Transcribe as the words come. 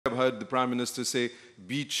I've heard the Prime Minister say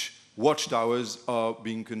beach watchtowers are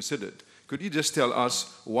being considered. Could you just tell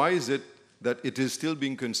us why is it that it is still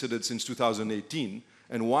being considered since 2018,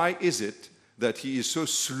 and why is it that he is so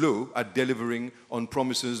slow at delivering on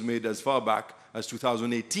promises made as far back as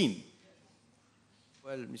 2018?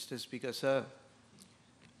 Well, Mr. Speaker, sir,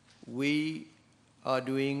 we are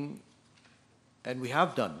doing, and we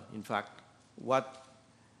have done, in fact, what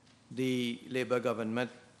the Labour government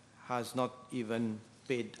has not even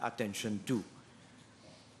paid attention to.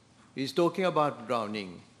 He's talking about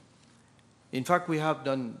drowning. In fact, we have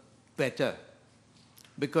done better,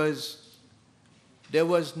 because there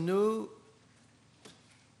was no,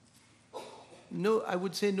 I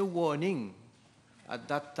would say no warning at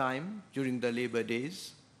that time during the Labour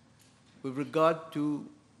days with regard to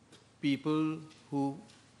people who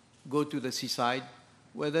go to the seaside,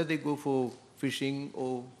 whether they go for fishing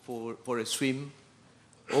or for a swim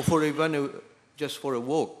or for even just for a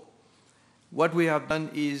walk. What we have done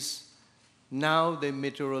is now the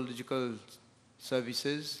meteorological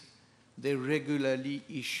services, they regularly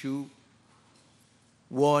issue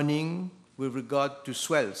warning with regard to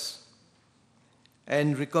swells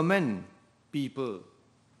and recommend people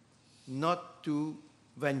not to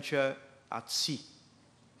venture at sea.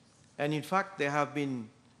 And in fact, there have been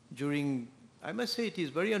during, I must say it is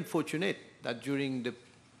very unfortunate that during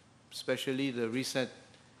especially the recent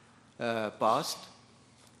past,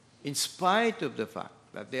 in spite of the fact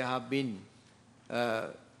that there have been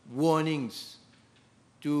warnings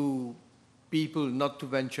to people not to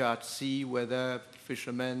venture at sea, whether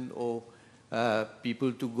fishermen or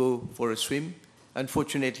people to go for a swim.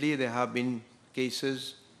 Unfortunately, there have been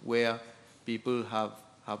cases where people have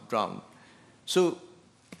drowned. So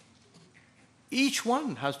each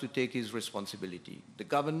one has to take his responsibility. The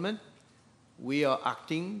government, we are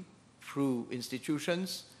acting through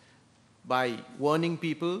institutions by warning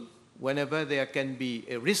people whenever there can be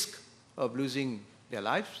a risk of losing their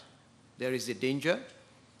lives, there is a danger,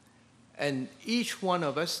 and each one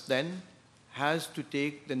of us then has to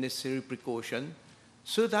take the necessary precaution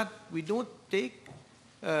so that we don't take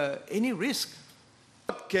any risk.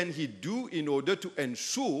 What can he do in order to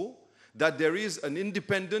ensure that there is an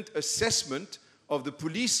independent assessment of the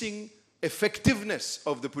policing effectiveness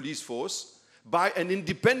of the police force by an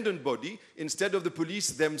independent body instead of the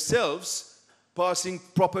police themselves passing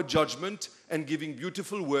proper judgment and giving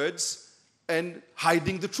beautiful words and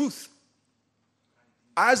hiding the truth?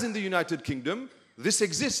 As in the United Kingdom, this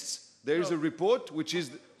exists. There is a report which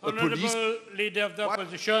is a police... Honorable Leader of the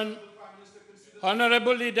Opposition,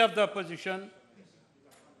 Honorable Leader of the Opposition,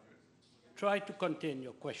 try to contain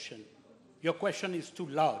your question. Your question is too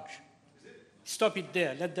large. Stop it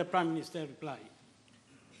there. Let the Prime Minister reply.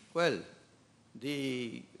 Well,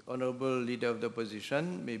 the Honorable Leader of the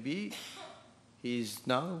Opposition, maybe he is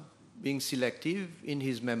now being selective in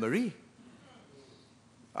his memory.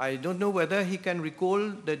 I don't know whether he can recall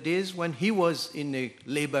the days when he was in a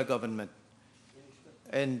Labour government.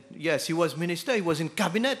 And yes, he was minister, he was in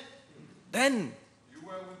cabinet then.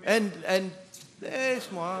 And there's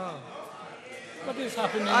more. What is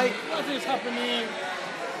happening? What is happening?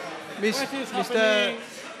 What is happening?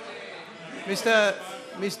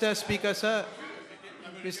 Mr. Speaker, sir,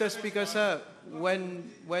 Mr. Speaker, sir, when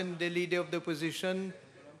the Leader of the Opposition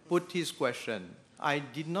put his question, I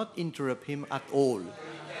did not interrupt him at all.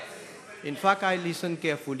 In fact, I listened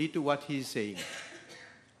carefully to what he's saying.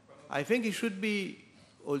 I think he should be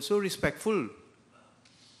also respectful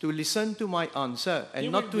to listen to my answer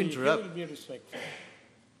and not to interrupt. He will be respectful.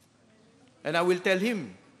 And I will tell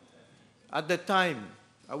him at the time,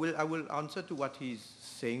 I will answer to what he's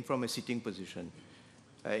saying from a sitting position,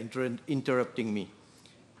 interrupting me.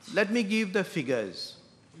 Let me give the figures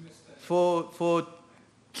for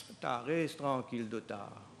reste tranquille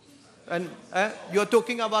d'Otar. And you're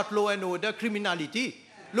talking about law and order, criminality.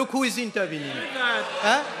 Look who is intervening.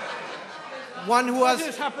 One who has... What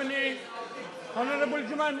is happening? Honorable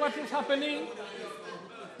Juman, what is happening?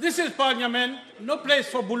 This is Parliament, no place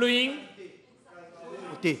for bullying.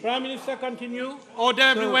 Okay. Prime Minister, continue. Order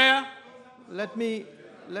everywhere. Let me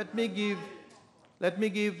give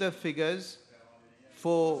the figures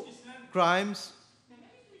for crimes.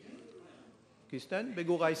 Kistan, be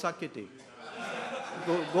go Raisak kete.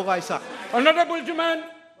 Go Raisak. Honorable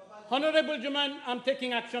Juman, I'm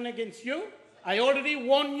taking action against you. I already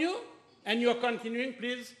warned you, and you are continuing.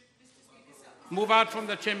 Please move out from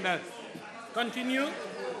the chamber. Continue.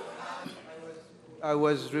 I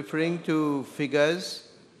was referring to figures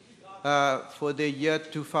for the year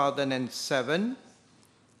 2007.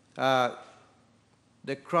 The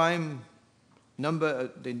number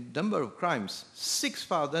of crimes,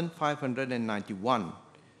 6,591.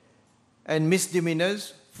 and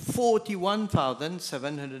misdemeanors,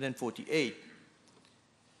 41,748.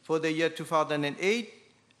 For the year 2008,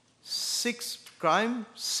 6 crime,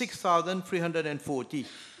 6,340.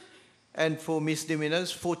 And for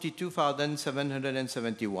misdemeanors,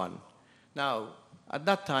 42,771. Now, at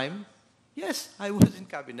that time, yes, I was in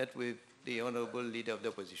cabinet with the honorable leader of the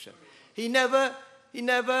opposition. He never,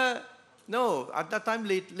 no, at that time,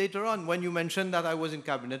 later on, when you mentioned that I was in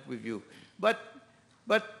cabinet with you. But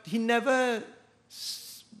he never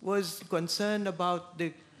was concerned about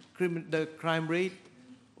the crime rate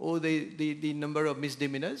or the number of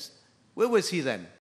misdemeanors. Where was he then?